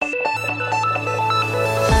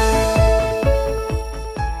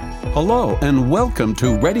Hello and welcome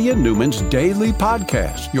to Reddy and Newman's Daily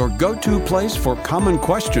Podcast, your go-to place for common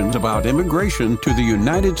questions about immigration to the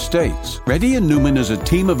United States. Reddy and Newman is a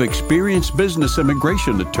team of experienced business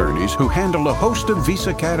immigration attorneys who handle a host of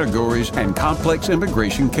visa categories and complex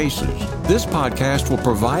immigration cases. This podcast will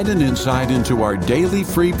provide an insight into our daily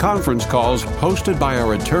free conference calls hosted by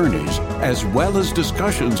our attorneys, as well as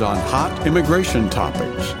discussions on hot immigration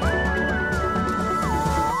topics.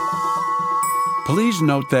 Please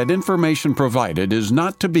note that information provided is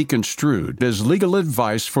not to be construed as legal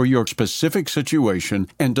advice for your specific situation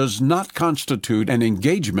and does not constitute an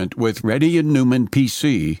engagement with Reddy and Newman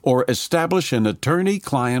PC or establish an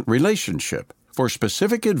attorney-client relationship. For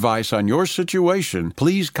specific advice on your situation,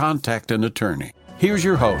 please contact an attorney. Here's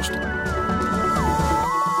your host.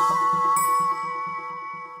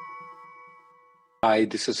 Hi,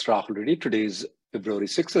 this is Rahul Reddy. Today is February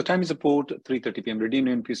 6th. The time is about 3:30 p.m. Reddy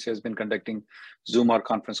and PC has been conducting Zoom or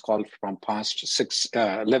conference call from past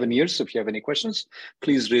 11 years. So if you have any questions,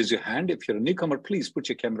 please raise your hand. If you're a newcomer, please put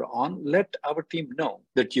your camera on. Let our team know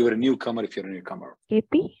that you're a newcomer if you're a newcomer.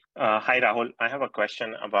 KP? Hi, Rahul. I have a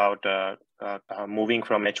question about moving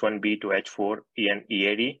from H-1B to H-4 and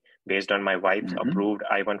EAD based on my wife's approved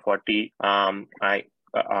I-140.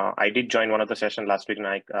 I did join one of the sessions last week and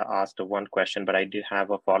I asked one question, but I did have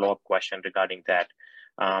a follow-up question regarding that.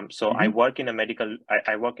 I work in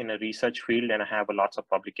I work in a research field and I have lots of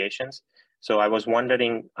publications. So I was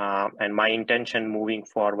wondering, and my intention moving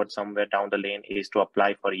forward somewhere down the lane is to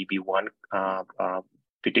apply for EB1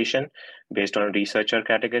 petition based on a researcher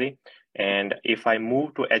category. And if I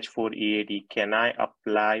move to H4 EAD, can I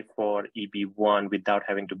apply for EB1 without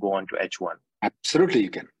having to go on to H1? Absolutely, you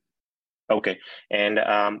can. Okay. And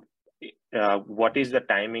what is the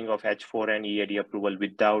timing of H4 and EAD approval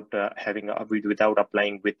without without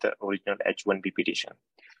applying with the original H1B petition?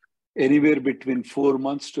 Anywhere between 4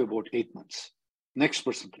 months to about 8 months. Next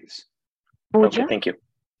person, please. Pooja? Okay, thank you.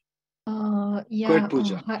 Go ahead,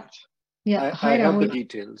 Pooja. I have the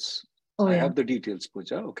details. I have the details,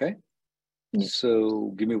 Pooja. Okay. Yeah.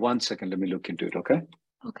 So give me 1 second. Let me look into it. Okay.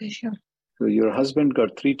 Okay, sure. So your husband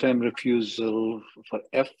got 3-time refusal for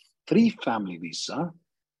F3 family visa.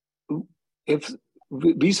 If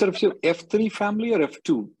visa refusal F3 family or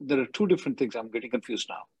F2? There are two different things. I'm getting confused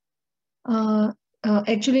now.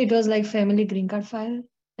 Actually, it was like family green card file,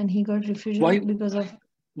 and he got refusal because of.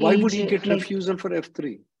 Why would he get refusal for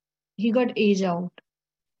F3? He got aged out.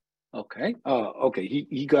 Okay. Okay.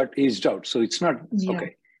 He got aged out, so it's not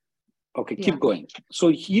okay. Okay. Keep going. So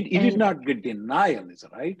he did not get denial, is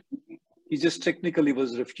that right? He just technically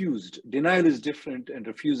was refused. Denial is different and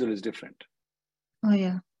refusal is different. Oh,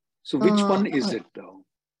 yeah. So which one is it though?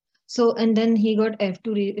 So, and then he got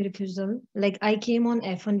F2 refusal. Like I came on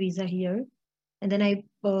F1 visa here and then I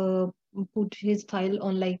put his file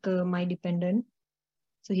on like my dependent.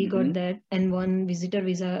 So he got that. And one visitor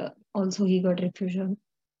visa also he got refusal.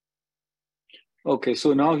 Okay.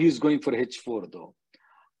 So now he's going for H4 though.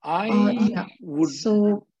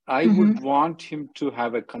 I would want him to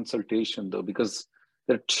have a consultation though, because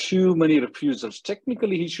there are too many refusals.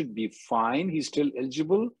 Technically, he should be fine. He's still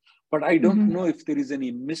eligible, but I don't know if there is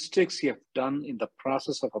any mistakes he have done in the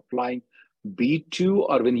process of applying B2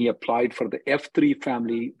 or when he applied for the F3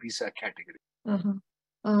 family visa category.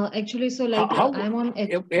 Actually, so like I'm on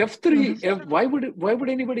F3. Why would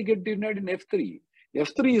anybody get denied in F3?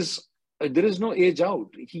 F3 is there is no age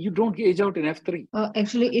out. You don't age out in F3.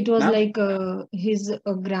 Actually, it was like his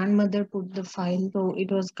grandmother put the file, so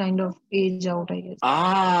it was kind of age out, I guess.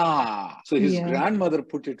 So his grandmother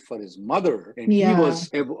put it for his mother, and he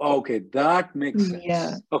was okay. That makes sense.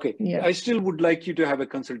 Yeah. Okay. Yeah. I still would like you to have a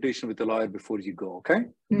consultation with a lawyer before you go. Okay.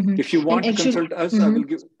 If you want to consult us, I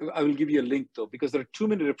will give you a link though, because there are too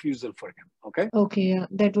many refusal for him. Okay. Okay. Yeah,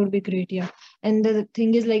 that would be great. Yeah. And the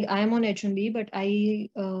thing is, like, I am on H1B, but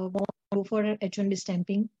I want go for H1B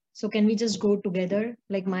stamping. So can we just go together,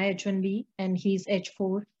 like my H1B and his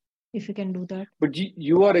H4, if you can do that? But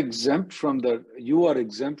you are exempt from the,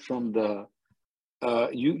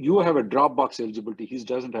 you have a Dropbox eligibility. He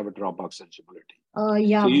doesn't have a Dropbox eligibility.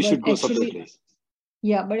 Yeah. So you should go separately.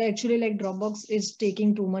 Yeah, but actually like Dropbox is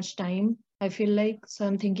taking too much time, I feel like. So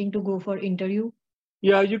I'm thinking to go for interview.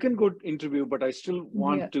 Yeah, you can go interview, but I still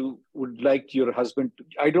would like your husband to,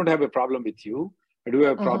 I don't have a problem with you. I do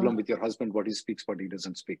have a problem with your husband, what he speaks, what he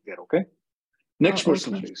doesn't speak there, okay? Next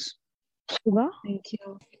person, please. Shiva? Thank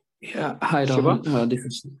you. Yeah, hi, Rahul.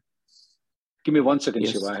 Give me 1 second,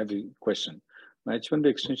 yes. Shiva, I have a question. My H1B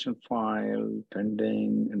extension file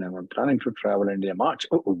pending, and I'm planning to travel India March.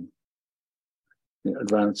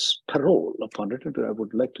 Advance parole upon return. I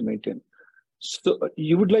would like to maintain. So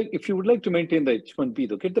if you would like to maintain the H1B,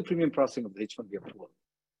 though, get the premium processing of the H1B approval.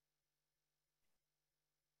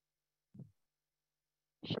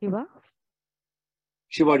 Shiva?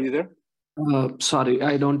 Shiva, are you there? Sorry,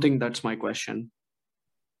 I don't think that's my question.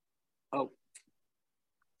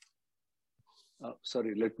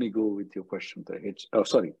 Sorry, let me go with your question there.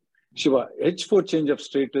 Sorry. Shiva, H4 change of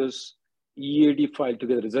status, EAD filed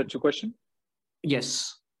together. Is that your question?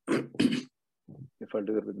 Yes. If filed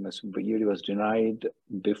together with Messenger, EAD was denied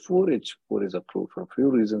before H4 is approved. For a few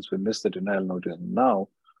reasons, we missed the denial notice. Now,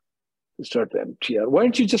 we start the MTR. Why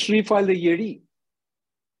don't you just refile the EAD?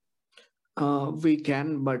 We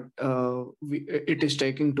can, but it is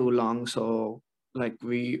taking too long. So, like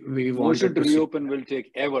we motion to reopen will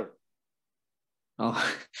take ever.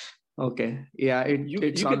 Oh, okay. Yeah,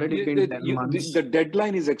 it's already been 10 months. The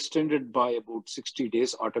deadline is extended by about 60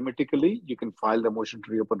 days automatically. You can file the motion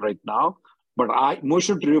to reopen right now, but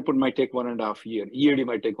motion to reopen might take 1.5 years. EAD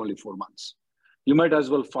might take only 4 months. You might as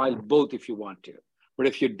well file both if you want to. But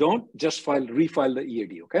if you don't, just refile the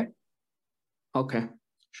EAD, okay? Okay,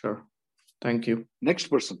 sure. Thank you. Next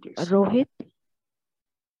person, please. Rohit?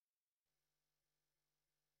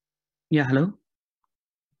 Yeah, hello?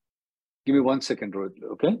 Give me 1 second, Rohit,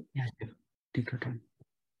 okay? Yeah, take your time.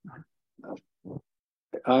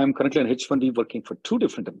 I am currently on H1B working for 2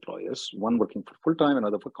 different employers, one working for full-time,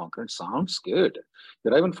 another for concurrent. Sounds good.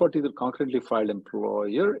 Your I-140 is a concurrently filed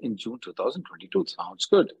employer in June 2022. Sounds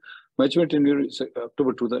good. My H1 tenure is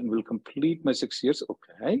October 2000 will complete my 6 years.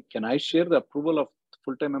 Okay. Can I share the approval of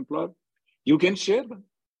full-time employer? You can share them.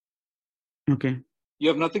 Okay. You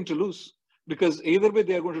have nothing to lose because either way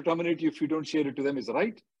they are going to terminate you if you don't share it to them. Is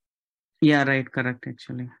right? Yeah, right. Correct,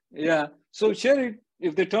 actually. Yeah. So share it.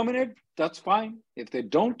 If they terminate, that's fine. If they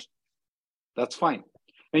don't, that's fine.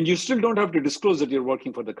 And you still don't have to disclose that you're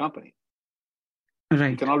working for the company.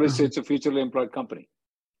 Right. You can always say it's a futurely employed company.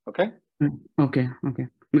 Okay? Okay.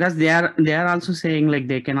 Because they are also saying like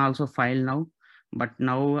they can also file now, but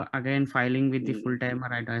now again filing with the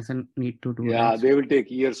full-timer, I doesn't need to do that. Yeah, they will take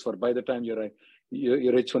years by the time your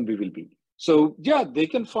H1B will be. So yeah, they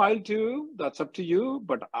can file too. That's up to you,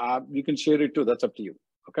 but you can share it too. That's up to you.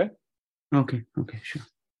 Okay? Okay, sure.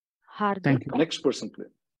 Hardik. Thank you. Next person, please.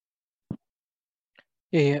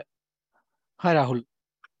 Yeah. Hi, Rahul.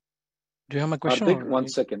 Do you have my question? Hardik, 1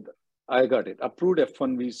 second. I got it. Approved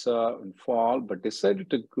F1 visa in fall, but decided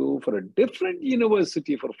to go for a different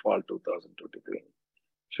university for fall 2023.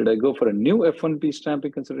 Should I go for a new F1B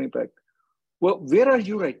stamping considering impact? Well, where are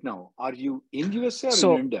you right now? Are you in USA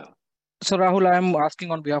or in India? So Rahul, I'm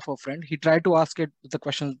asking on behalf of a friend. He tried to ask the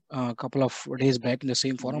question a couple of days back in the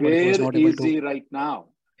same forum. Where but he was not able to. he right now?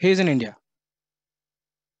 He's in India.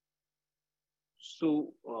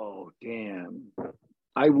 So, oh damn!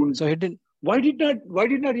 I wouldn't. So he didn't. Why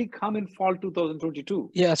did not he come in fall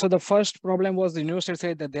 2022? Yeah. So the first problem was the university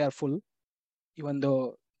said that they are full, even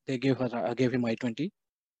though they gave him I-20.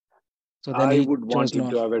 So then I would want him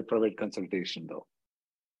to have a private consultation, though.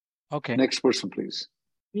 Okay. Next person, please.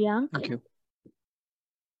 Priyank. Thank you.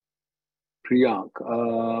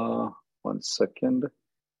 Priyank. 1 second.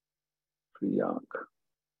 Priyank.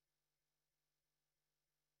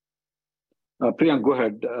 Priyank, go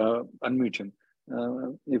ahead. Unmute him.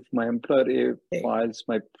 If my employer A files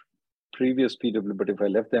my previous PW, but if I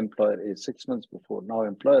left the employer A 6 months before, now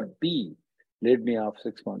employer B laid me off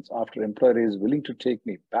 6 months after employer A is willing to take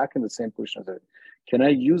me back in the same position as I. Can I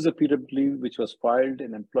use the PW which was filed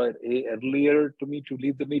in employer A earlier to me to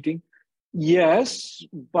leave the meeting? Yes,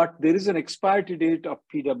 but there is an expiry date of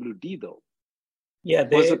PWD though. Yeah,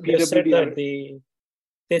 they said that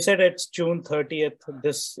they said it's June 30th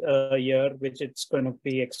this year, which it's going to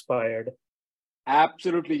be expired.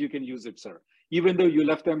 Absolutely, you can use it, sir. Even though you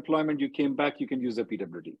left the employment, you came back, you can use the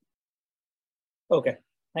PWD. Okay,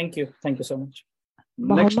 thank you. Thank you so much.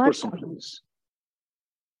 Next person, please.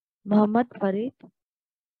 Mohammed Farid.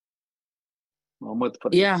 Mohammed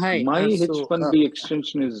Farid. Yeah, hi. My H1B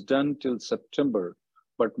extension is done till September,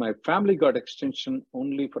 but my family got extension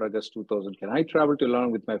only for August 2000. Can I travel to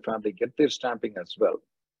along with my family, get their stamping as well?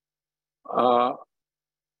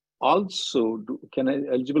 Also, can I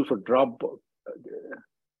eligible for drop?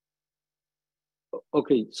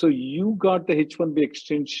 Okay, so you got the H1B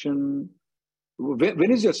extension.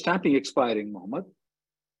 When is your stamping expiring, Mohammed?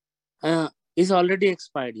 It's already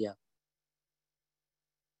expired, yeah.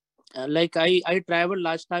 Like I traveled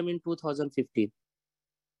last time in 2015.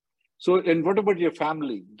 So, and what about your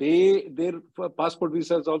family? Their passport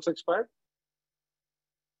visa is also expired?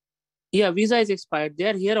 Yeah, visa is expired. They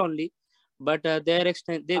are here only, but they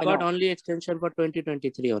got only extension for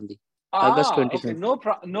 2023 only. August 2023.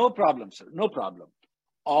 Okay. No problem, sir. No problem.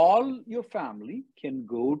 all your family can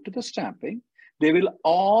go to the stamping. They will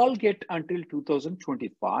all get until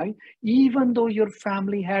 2025, even though your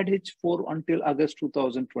family had H4 until August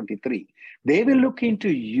 2023. They will look into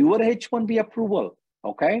your H1B approval,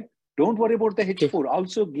 okay? Don't worry about the H4.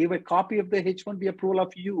 Also give a copy of the H1B approval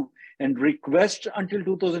of you and request until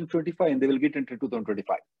 2025, and they will get until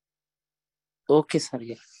 2025. Okay, sir.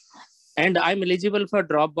 Yeah. And I'm eligible for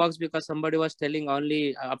Dropbox because somebody was telling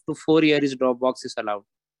only up to 4 years Dropbox is allowed.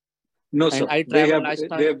 No, sir.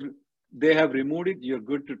 They have removed it. You're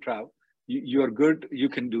good to travel. You're good. You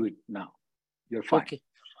can do it now. You're fine. Okay.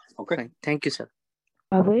 Okay. Fine. Thank you, sir.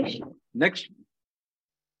 Bhavesh? Next.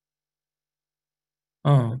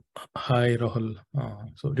 Hi, Rahul.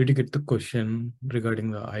 So did you get the question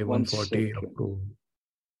regarding the I-140 approval?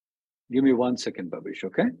 Give me 1 second, Bhavesh,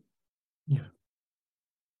 okay? Yeah.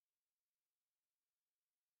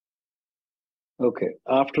 Okay.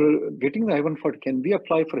 After getting the I-140, can we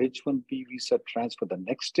apply for H-1B visa transfer the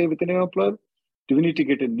next day with a new employer? Do we need to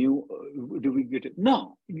get a new, do we get it?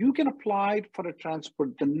 No, you can apply for a transfer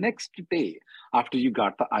the next day after you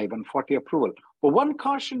got the I-140 approval. But one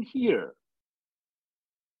caution here,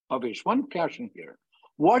 Bhavesh, one caution here.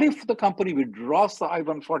 What if the company withdraws the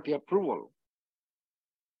I-140 approval?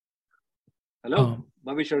 Hello,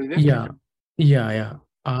 Bhavesh, are you there? Yeah.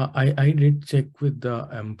 I did check with the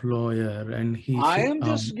employer and he I am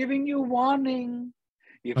just giving you warning.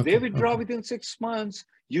 If they withdraw within 6 months,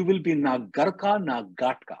 you will be na garka, na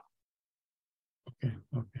gatka.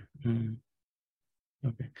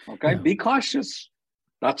 Okay. Be cautious.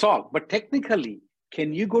 That's all. But technically,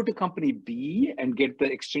 can you go to company B and get the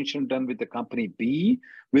extension done with the company B?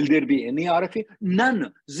 Will there be any RFE?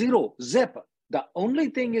 None. Zero. Zip. The only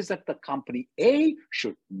thing is that the company A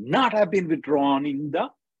should not have been withdrawn in the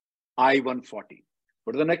I-140.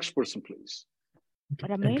 Go to the next person, please.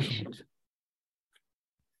 Ramesh?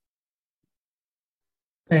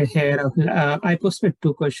 Hey, I posted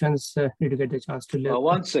 2 questions. Did you get a chance to look?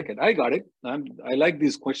 1 second. I got it. I like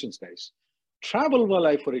these questions, guys. Travel while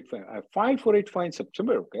I-485. I filed 485 in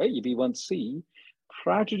September, okay? EB1C.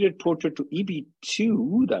 Prior to date ported to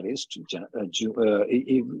EB2, that is to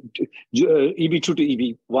EB2 to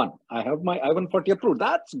EB1. I have my I-140 approved.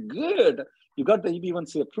 That's good. You got the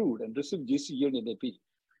EB1C approved and received GC year in AP.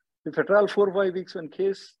 If at all 4 or 5 weeks, in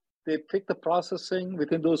case they pick the processing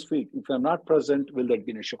within those weeks, if I'm not present, will that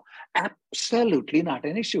be an issue? Absolutely not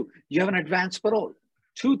an issue. You have an advanced parole.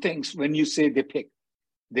 2 things when you say they pick.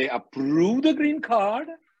 They approve the green card.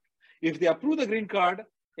 If they approve the green card,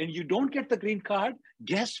 and you don't get the green card,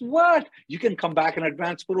 guess what? You can come back and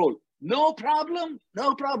advance parole. No problem.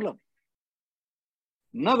 No problem.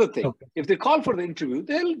 Another thing, if they call for the interview,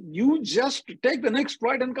 you just take the next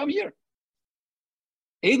flight and come here.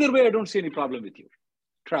 Either way, I don't see any problem with you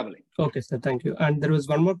traveling. Okay, sir. Thank you. And there was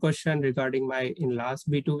one more question regarding my in-laws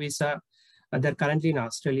B2 visa. They're currently in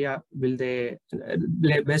Australia. Will they,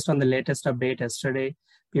 based on the latest update yesterday,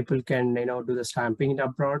 people can do the stamping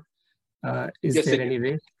abroad? Is yes, there any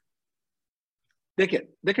way? They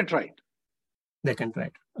can try it. They can try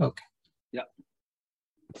it. Okay. Yeah.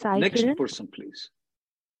 Sai Next Kiran? person, please.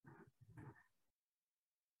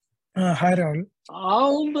 Hi, Rahul.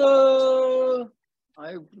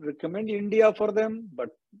 I recommend India for them,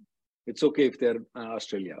 but it's okay if they're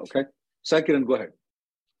Australia. Okay. Sai Kiran, go ahead.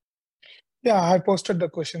 Yeah, I posted the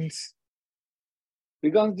questions.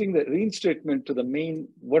 Regarding the reinstatement to the main,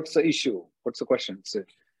 what's the issue? What's the question?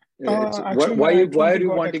 Actually, why are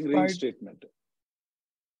you wanting reinstatement?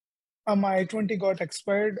 My I-20 got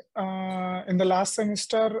expired in the last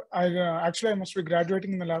semester. I must be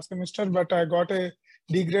graduating in the last semester, but I got a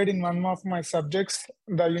D grade in one of my subjects.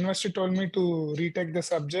 The university told me to retake the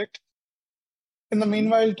subject. In the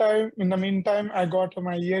meantime, I got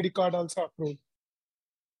my EAD card also approved.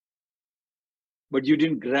 But you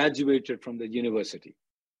didn't graduate from the university.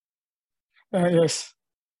 Yes.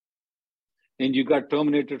 And you got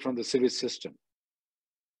terminated from the service system.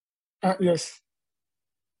 Yes.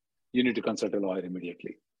 You need to consult a lawyer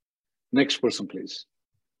immediately. Next person, please.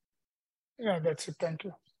 Yeah, that's it. Thank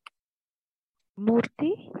you.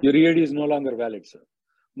 Murthy? Your EAD is no longer valid, sir.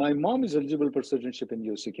 My mom is eligible for citizenship in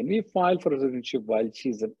UC. Can we file for citizenship while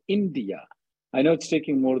she's in India? I know it's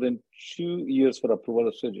taking more than 2 years for approval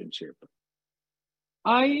of citizenship.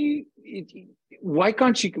 Why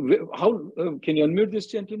can't she? How can you unmute this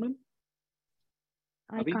gentleman?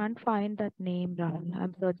 I can't find that name, Rahul.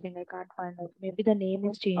 I'm searching. I can't find it. Maybe the name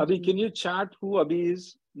is changed. Abhi, can you chat who Abhi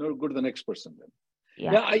is? No, go to the next person then.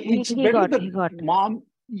 Yeah, it's better that mom.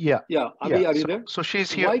 Yeah. Abhi, are you there? So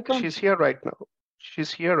she's here. She's here right now.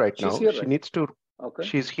 She's here right now. She needs to. Okay.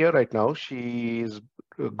 She's here right now. She's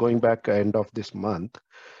going back end of this month.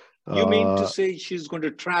 You mean to say she's going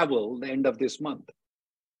to travel the end of this month?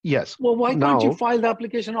 Yes. Well, why can't you file the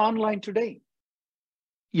application online today?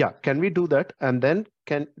 Yeah, can we do that? And then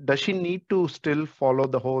does she need to still follow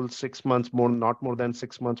the whole 6 months, not more than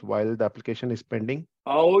 6 months while the application is pending?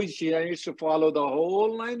 Oh, she needs to follow the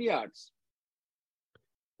whole 9 yards.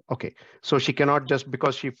 Okay, so she cannot, just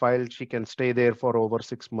because she filed, she can stay there for over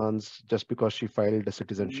 6 months just because she filed a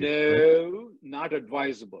citizenship. No, right? Not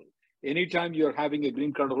advisable. Anytime you're having a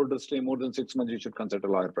green card holder stay more than 6 months, you should consult a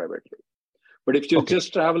lawyer privately. But if you're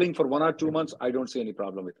just traveling for 1 or 2 months, I don't see any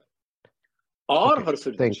problem with it. Or her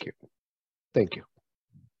citizenship. Thank you. Thank you.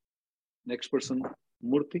 Next person,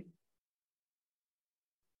 Murthy.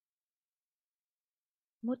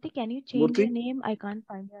 Murthy, can you change your name? I can't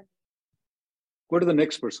find your name. Go to the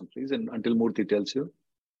next person, please, and until Murthy tells you.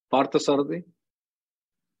 Parthasarathi.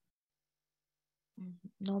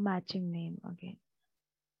 No matching name again.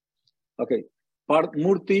 Okay.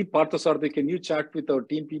 Murthy, Parthasarathi, can you chat with our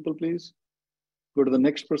team people, please? Go to the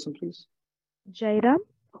next person, please. Jairam.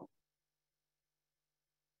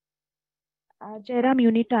 Jairam,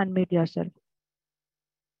 you need to unmute yourself.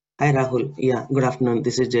 Hi, Rahul. Yeah, good afternoon.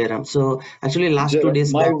 This is Jairam. So actually last 2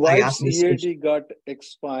 days my back, I wife's asked this EAD got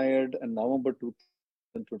expired in November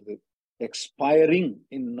 2023. Expiring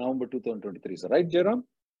in November 2023. Is that right, Jairam?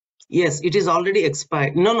 Yes, it is already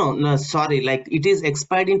expired. No, sorry. Like it is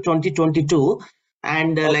expired in 2022.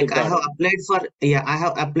 And I have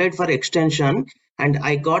applied for extension and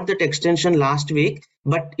I got that extension last week,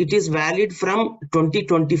 but it is valid from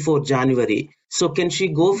 2024 January. So can she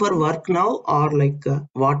go for work now or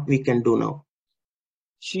what we can do now?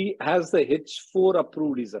 She has the H4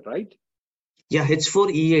 approved, is that right? Yeah,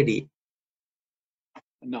 H4 EAD.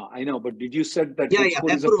 No, I know, but did you said that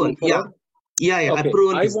H4 is approval? Approved for her? Yeah, okay.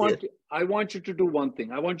 Approval I want you to do one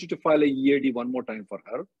thing. I want you to file a EAD one more time for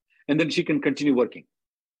her, and then she can continue working.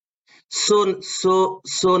 So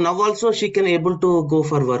now also she can able to go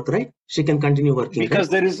for work, right? She can continue working. Because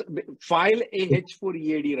right? there is file a H4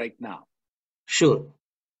 EAD right now. Sure.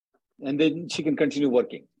 And then she can continue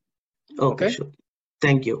working. Okay, sure.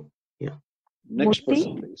 Thank you. Yeah. Next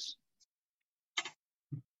person, please.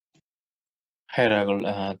 Hi,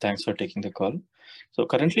 Rahul. Thanks for taking the call. So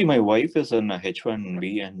currently my wife is in a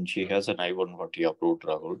H1B and she has an I-140 approved,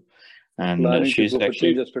 Rahul. And she's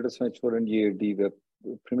actually... Change of status from H4 and EAD, web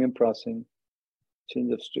premium processing,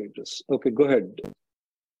 change of status. Okay, go ahead.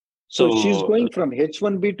 So she's going from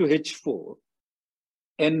H1B to H4.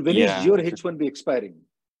 And when is your H1B expiring?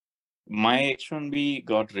 My H1B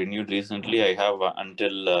got renewed recently. I have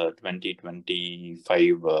until 2025,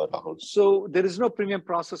 Rahul. So there is no premium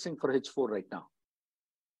processing for H4 right now.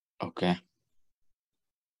 Okay.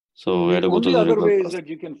 So where the to go only to other way is that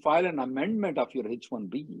you can file an amendment of your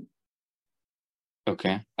H1B.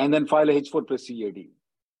 Okay. And then file a H4 plus EAD.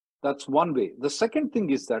 That's one way. The second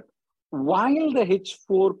thing is that while the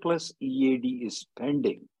H4 plus EAD is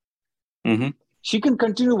pending, she can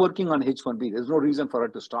continue working on H1B. There's no reason for her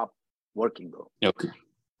to stop working though.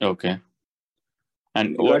 Okay.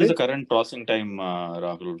 And what is the current processing time,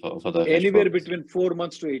 Rahul, for the anywhere H4? Between 4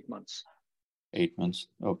 months to 8 months. 8 months.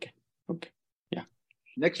 Okay. Yeah.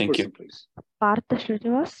 Next Thank person, you. please. Partha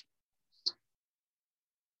Srinivas.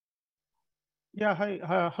 Yeah, hi.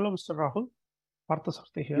 Hello, Mr. Rahul. Partha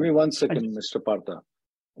Sarthi here. Give me 1 second, Mr. Partha.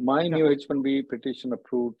 My new H1B petition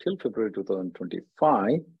approved till February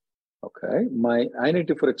 2025. Okay. My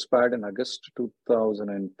I-94 expired in August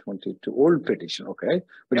 2022. Old petition. Okay.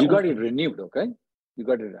 But you got it renewed. Okay. You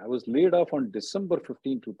got it. I was laid off on December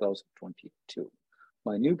 15, 2022.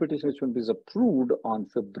 My new petition H1B is approved on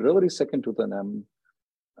February 2nd, 2000.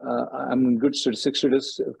 I'm in good state, 60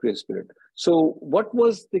 days grace period. So what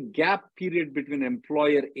was the gap period between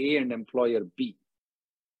employer A and employer B?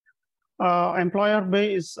 Employer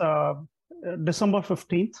B is December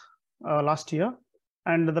 15th last year,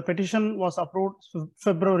 and the petition was approved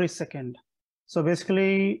February 2nd. So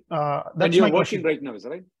basically, that's and you're my working question. right now, is that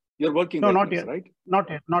right? You're working no, right not now, yet. Right? Not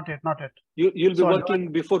yet. You'll be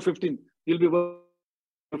working before 15th. You'll be working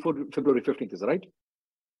before February 15th, is that right?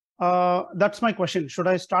 That's my question. Should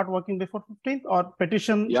I start working before 15th or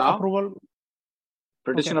petition approval?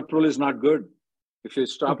 Petition approval is not good. If you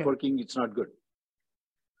stop working, it's not good.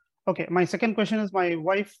 Okay. My second question is my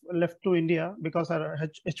wife left to India because her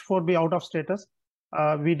H4B out of status.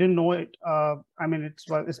 We didn't know it. I mean, it's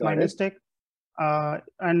my mistake.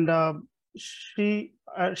 And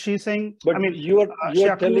she's saying, but I mean, you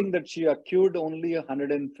are telling that she accrued only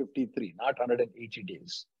 153, not 180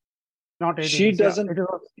 days. Not 80 she days, doesn't.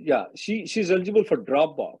 She's eligible for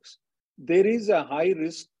Dropbox. There is a high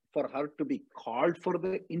risk for her to be called for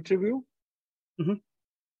the interview.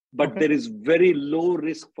 but there is very low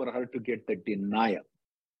risk for her to get the denial.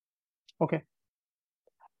 Okay.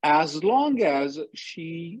 As long as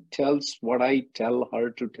she tells what I tell her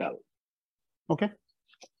to tell. Okay.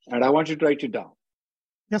 And I want you to write it down.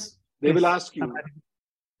 Yes. They will ask you,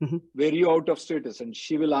 were you out of status? And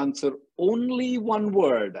she will answer only one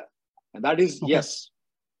word, and that is yes.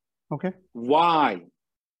 Okay. Why?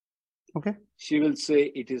 Okay. She will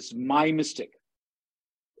say, it is my mistake.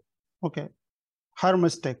 Okay. Her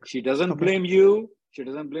mistake. She doesn't blame you. She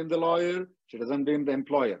doesn't blame the lawyer. She doesn't blame the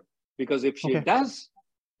employer. Because if she does,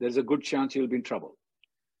 there's a good chance she'll be in trouble.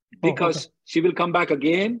 Because she will come back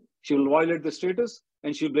again, she will violate the status,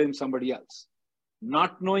 and she'll blame somebody else.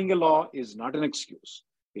 Not knowing a law is not an excuse.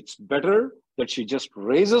 It's better that she just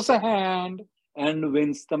raises a hand and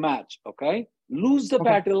wins the match, okay? Lose the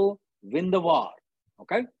battle, win the war,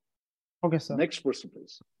 okay? Okay, sir. Next person,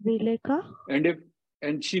 please. Vileka?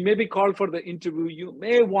 And she may be called for the interview. You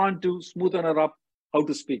may want to smoothen her up how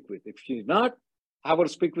to speak with. If she's not, have her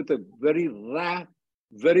speak with a very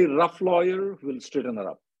rough lawyer who will straighten her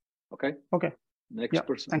up, okay? Okay. Next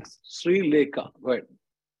person. Thanks. Sri Lekha, go ahead.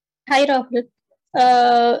 Hi, Rahul.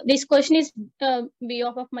 This question is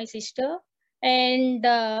behalf of my sister, and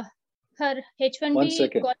her H1B. 1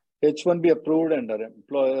 second. H1B approved, and her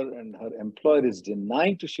employer is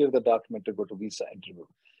denying to share the document to go to visa interview.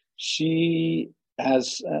 She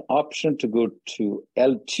has an option to go to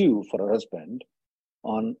L2 for her husband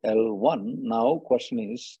on L1. Now, question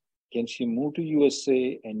is, can she move to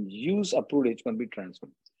USA and use approved H1B transfer?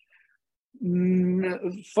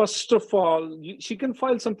 First of all, she can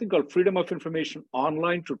file something called Freedom of Information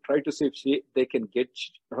online to try to see if they can get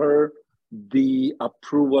her the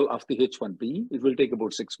approval of the H1B. It will take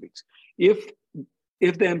about 6 weeks. If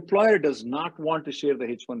the employer does not want to share the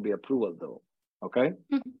H1B approval, though, okay?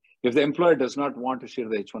 If the employer does not want to share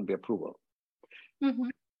the H1B approval,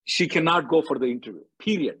 she cannot go for the interview,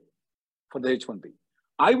 period, for the H1B.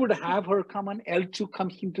 I would have her come on L2,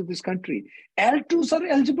 come into this country. L2s are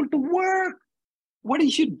eligible to work. What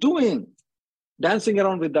is she doing? Dancing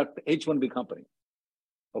around with that H1B company.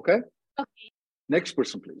 Okay? Next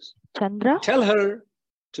person, please. Chandra? Tell her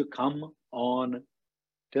to come on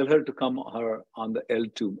the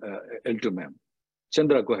L2, ma'am.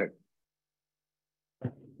 Chandra, go ahead.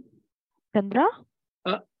 Chandra?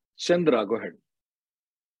 Chandra, go ahead.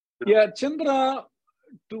 Yeah, Chandra,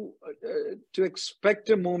 to expect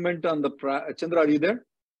a movement on the Chandra, are you there?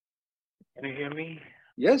 Can you hear me?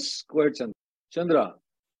 Yes, go ahead, Chandra. Chandra,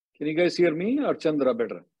 can you guys hear me or Chandra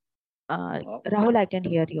better? Rahul, I can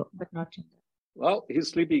hear you, but not Chandra. Well, he's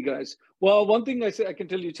sleepy, guys. Well, one thing I can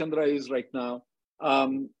tell you, Chandra, is right now,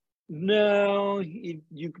 no,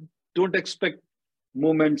 you don't expect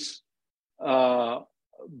movements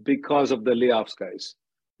because of the layoffs, guys.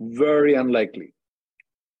 Very unlikely.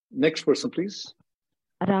 Next person, please.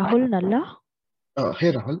 Rahul Nalla.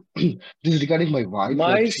 Hey, Rahul. This is regarding my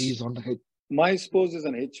wife. She's on the head. My spouse is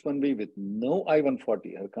an H1B with no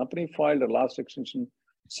I-140. Her company filed her last extension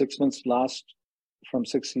 6 months from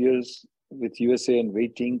 6 years with USA and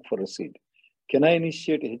waiting for receipt. Can I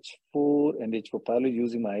initiate H4 and H4 pilot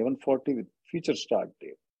using my I-140 with future start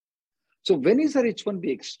date? So when is her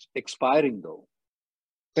H1B expiring, though?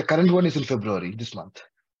 The current one is in February this month.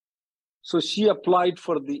 So she applied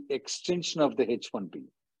for the extension of the H1B.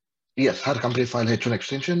 Yes, her company filed H1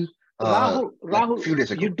 extension. Rahul, a few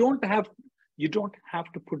days ago. You don't have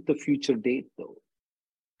to put the future date, though.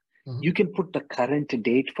 You can put the current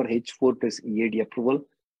date for H4 plus EAD approval,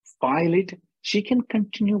 file it. She can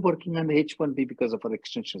continue working on the H1B because of her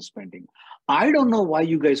extension spending. I don't know why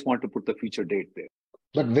you guys want to put the future date there.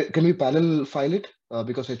 But can we parallel file it?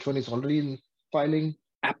 Because H1 is already in filing.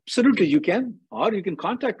 Absolutely, you can. Or you can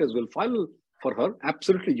contact us. We'll file for her.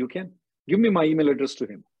 Absolutely, you can. Give me my email address to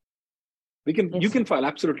him. You can file.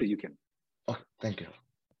 Absolutely, you can. Oh, thank you.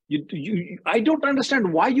 I don't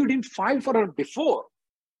understand why you didn't file for her before.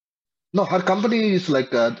 No, her company is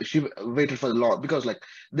like, she waited for the law because like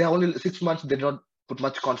they have only 6 months. They did not put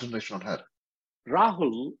much concentration on her.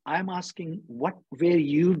 Rahul, I'm asking, what were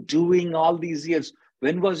you doing all these years?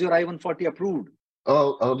 When was your I-140 approved?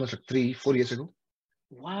 Oh, almost like 3-4 years ago.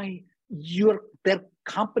 Why? Their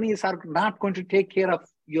companies are not going to take care of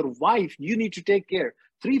your wife. You need to take care.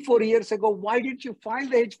 3-4 years ago, why didn't you file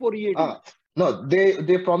the H4 EAD? No,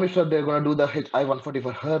 they promised her they're going to do the I-140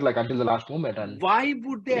 for her like until the last moment. And why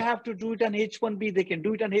would they have to do it on H1B? They can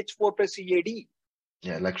do it on H4 plus EAD.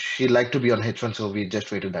 Yeah, like she liked to be on H1, so we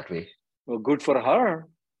just waited that way. Well, good for her.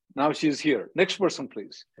 Now she's here. Next person,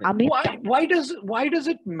 please. Why does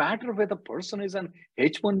it matter whether the person is on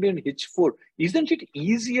H1B and H4? Isn't it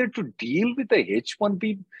easier to deal with a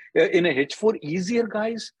H1B in a H4 easier,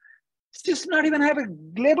 guys? Just not even have a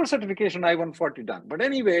labor certification I-140 done. But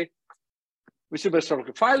anyway, wish you best of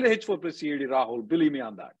luck. File the H4 plus EAD, Rahul. Believe me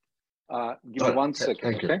on that. Give me 1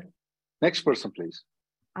 second, okay? Next person, please.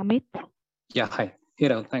 Amit? Yeah, hi. Hey,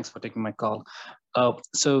 Rahul. Thanks for taking my call. I'm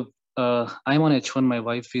on H1. My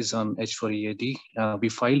wife is on H4 EAD. We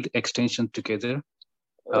filed extension together.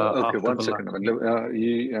 Okay, 1 second.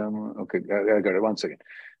 Okay, I got it. 1 second.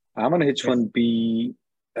 I'm on H1B.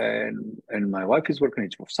 And my wife is working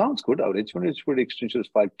H4. Sounds good. Our H1 extension is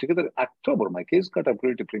filed together October. My case got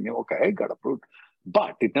approved to premium. Okay, got approved,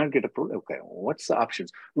 but did not get approved. Okay, what's the options?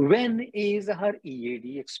 When is her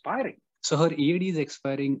EAD expiring? So her EAD is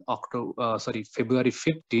expiring February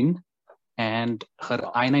 15, and her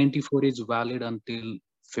I-94 is valid until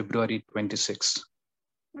February 26.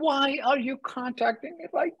 Why are you contacting me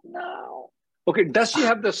right now? Okay, does she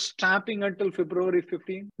have the stamping until February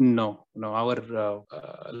 15? No. Our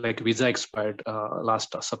visa expired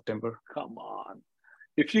last September. Come on.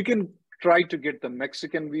 If you can try to get the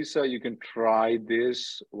Mexican visa, you can try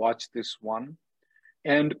this, watch this one.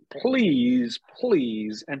 And please,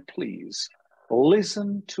 please, and please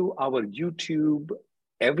listen to our YouTube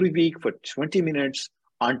every week for 20 minutes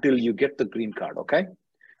until you get the green card, okay?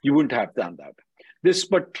 You wouldn't have done that.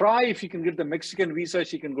 But try if you can get the Mexican visa,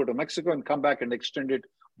 she can go to Mexico and come back and extend it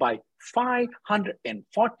by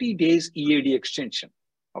 540 days EAD extension,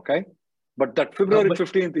 okay? But that February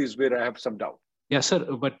 15th is where I have some doubt. Yeah,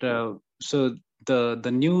 sir. But so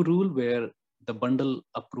the new rule where the bundle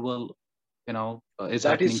approval, is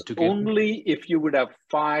that happening is together. Only if you would have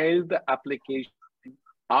filed the application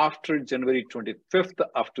after January 25th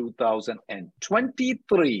of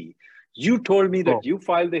 2023. You told me that you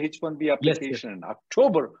filed the H1B application in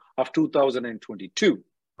October of 2022.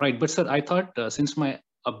 Right, but sir, I thought since my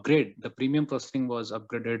upgrade, the premium processing was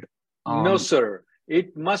upgraded. No, sir.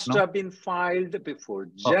 It must have been filed before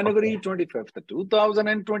January 25th,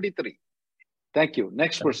 2023. Thank you.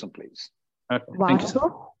 Next person, please. Okay. Thank you,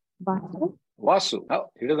 sir. Vasu.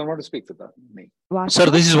 Oh, he doesn't want to speak to me. Sir,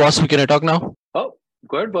 this is Vasu. Can I talk now? Oh,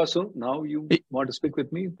 go ahead, Vasu. Now you want to speak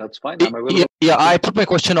with me? That's fine. I'm available. Yeah, I put my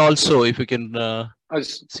question also, if you can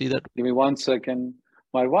see that. Give me 1 second.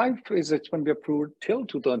 My wife is H1B approved till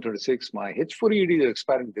 2026. My H4 EAD is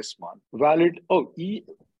expiring this month. Valid.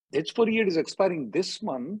 H4 EAD is expiring this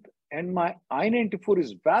month, and my I-94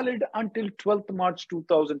 is valid until 12th March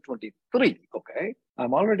 2023. Okay.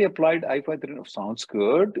 I'm already applied I-539. Sounds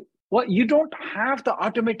good. Well, you don't have the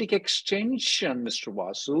automatic extension, Mr.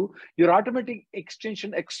 Vasu. Your automatic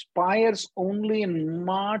extension expires only in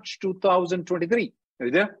March 2023. Are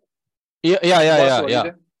you there? Yeah.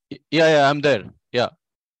 I'm there. Yeah.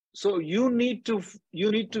 So you need to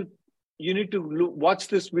watch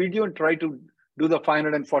this video and try to do the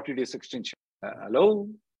 540 days extension. Hello?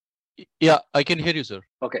 Yeah, I can hear you, sir.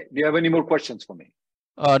 Okay. Do you have any more questions for me?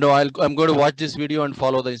 No, I'm going to watch this video and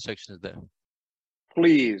follow the instructions there.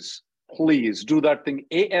 Please do that thing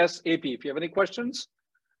ASAP. If you have any questions,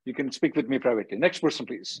 you can speak with me privately. Next person,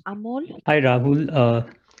 please. Amol. Hi, Rahul.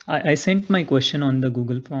 I sent my question on the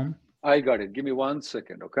Google form. I got it. Give me 1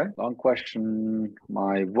 second, okay? Long question.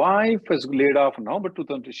 My wife was laid off in November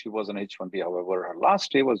 2020. She was on H1B. However, her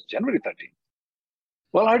last day was January 13th.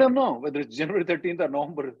 Well, I don't know whether it's January 13th or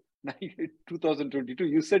November 9th, 2022.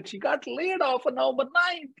 You said she got laid off on November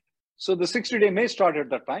 9th. So the 60-day may start at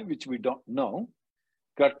that time, which we don't know.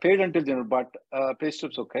 Got paid until January, but pay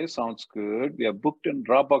stubs, okay, sounds good. We have booked in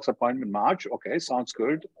Dropbox appointment March, okay, sounds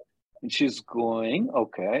good. And she's going,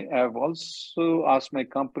 okay. I've also asked my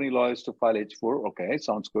company lawyers to file H4, okay,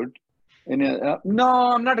 sounds good.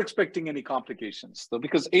 No, I'm not expecting any complications, though,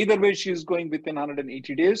 because either way she's going within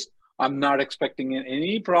 180 days. I'm not expecting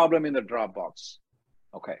any problem in the Dropbox.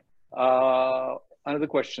 Okay. Another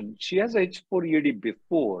question. She has H4 EAD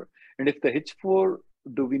before, and if the H4,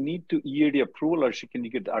 do we need to EAD approval, or can you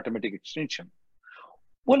get the automatic extension?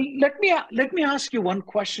 Well, let me ask you one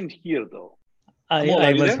question here, though. I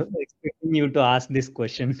was expecting you to ask this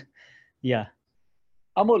question. Yeah.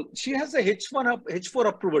 Amol, she has a H4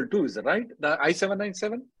 approval too, is that right? The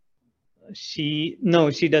I-797? No,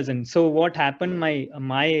 she doesn't. So what happened? My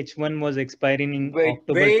H1 was expiring in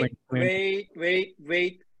October 2020.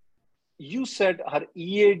 Wait. You said her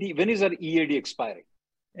EAD. When is her EAD expiring?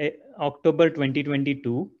 October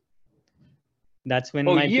 2022. That's when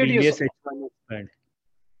my previous H1 expired.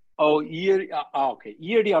 Oh, okay.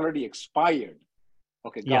 EAD already expired.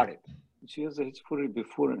 Okay, got it. She has H4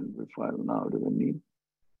 before and before now. Do we need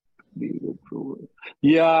the approval?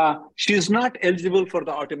 Yeah, she's not eligible for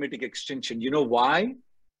the automatic extension. You know why?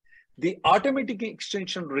 The automatic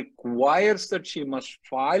extension requires that she must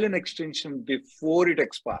file an extension before it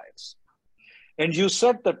expires. And you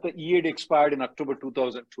said that the EAD expired in October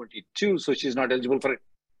 2022, so she's not eligible for it.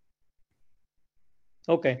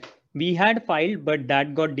 Okay. We had filed, but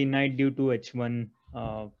that got denied due to H1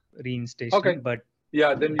 reinstation. Okay. But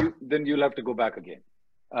yeah, then you'll have to go back again.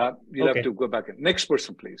 You'll have to go back. Next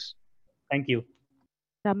person, please. Thank you.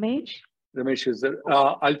 Ramesh? Ramesh is there.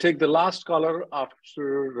 I'll take the last caller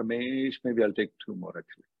after Ramesh. Maybe I'll take two more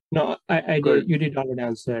actually. No, I did. You did already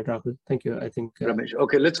answer, Rahul. Thank you. I think. Ramesh.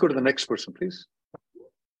 Okay, let's go to the next person, please.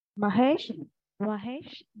 Mahesh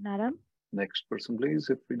Naram. Next person, please.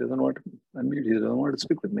 If he doesn't want to unmute, he doesn't want to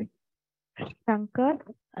speak with me. Shankar,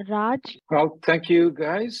 Raj. Well, thank you,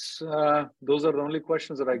 guys. Those are the only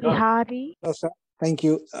questions that I got. Bihari. Oh, sir. Thank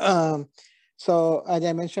you. So as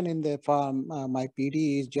I mentioned in the form, my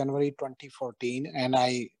PD is January 2014, and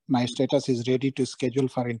my status is ready to schedule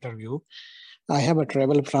for interview. I have a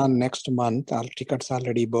travel plan next month. All tickets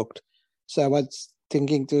already booked. So I was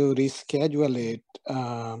thinking to reschedule it.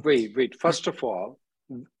 Wait. First of all,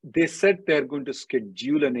 they said they're going to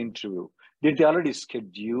schedule an interview. Did they already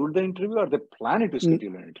schedule the interview, or they planning to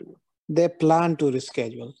schedule an interview? They plan to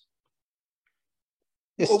reschedule.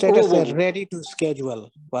 The status is ready to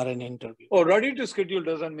schedule for an interview. Oh, ready to schedule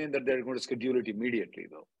doesn't mean that they're going to schedule it immediately,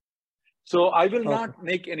 though. So I will not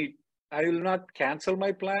make any. I will not cancel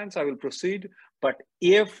my plans. I will proceed. But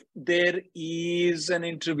if there is an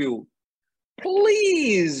interview,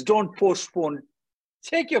 please don't postpone.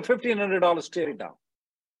 Take your $1,500, tear it down.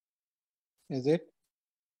 Is it?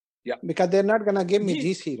 Yeah. Because they're not going to give me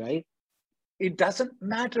GC, right? It doesn't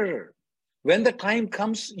matter. When the time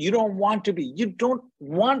comes, you don't want to be. You don't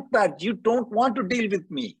want that. You don't want to deal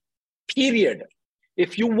with me, period.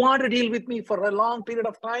 If you want to deal with me for a long period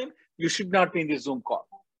of time, you should not be in this Zoom call.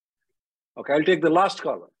 Okay, I'll take the last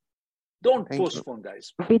caller. Don't postpone,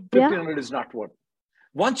 guys. 1,500 is not worth it.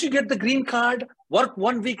 Once you get the green card, work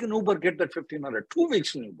 1 week in Uber, get that 1,500. 2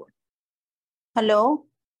 weeks in Uber. Hello.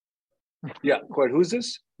 Yeah, go ahead. Who's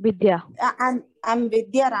this? Vidya. I'm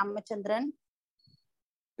Vidya Ramachandran.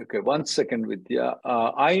 Okay, 1 second, Vidya.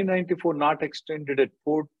 I-94 not extended at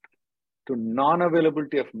port to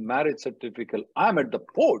non-availability of marriage certificate. I'm at the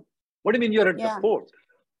port. What do you mean you're at the port?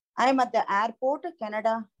 I'm at the airport,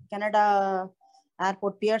 Canada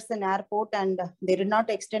airport, Pearson Airport, and they did not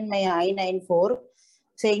extend my I-94,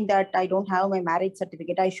 saying that I don't have my marriage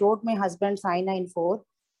certificate. I showed my husband's I-94,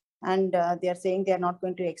 and they are saying they are not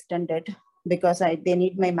going to extend it because they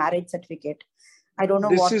need my marriage certificate. I don't know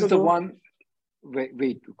what to do. This is the one.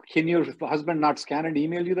 Wait. Can your husband not scan and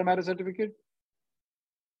email you the marriage certificate?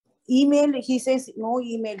 Email, he says no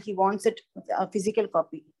email. He wants it, a physical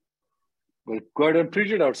copy. Well, go ahead and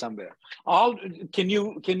print it out somewhere. Can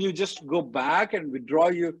you just go back and withdraw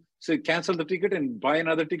cancel the ticket and buy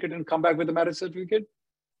another ticket and come back with the marriage certificate?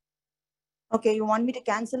 Okay, you want me to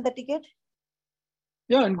cancel the ticket?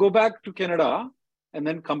 Yeah, and go back to Canada and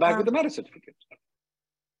then come back with the marriage certificate.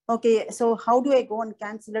 Okay, so how do I go and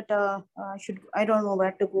cancel it? I don't know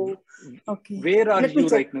where to go. Okay. Where are you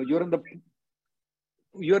right now? You're in the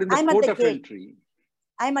port of entry.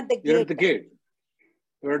 I'm at the gate. You're at the gate.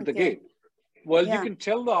 You're at the gate. Well, you can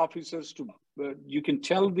tell the officers to. You can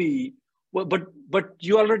tell the. Well, but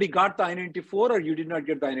you already got the I-94, or you did not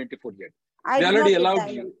get the I-94 yet? They already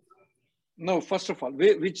allowed you. No, first of all,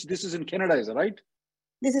 which this is in Canada, is it right?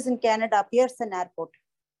 This is in Canada, Pearson Airport.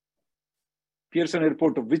 Pearson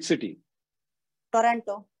Airport of which city?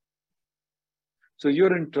 Toronto. So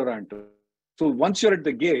you're in Toronto. So once you're at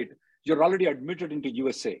the gate, you're already admitted into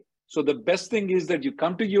USA. So the best thing is that you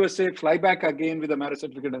come to USA, fly back again with a marriage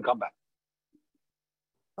certificate and come back.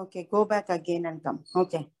 Okay, go back again and come.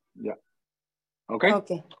 Okay. Yeah. Okay.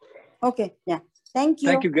 Okay. Yeah. Thank you.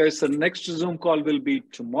 Thank you, guys. The next Zoom call will be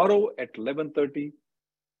tomorrow at 11:30.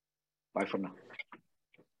 Bye for now.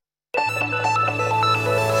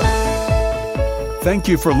 Thank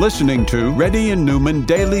you for listening to Reddy and Newman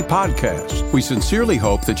Daily Podcast. We sincerely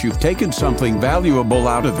hope that you've taken something valuable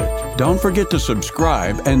out of it. Don't forget to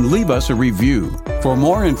subscribe and leave us a review. For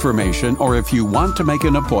more information, or if you want to make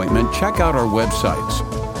an appointment, check out our websites,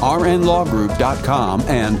 rnlawgroup.com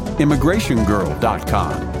and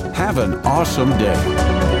immigrationgirl.com. Have an awesome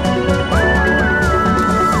day.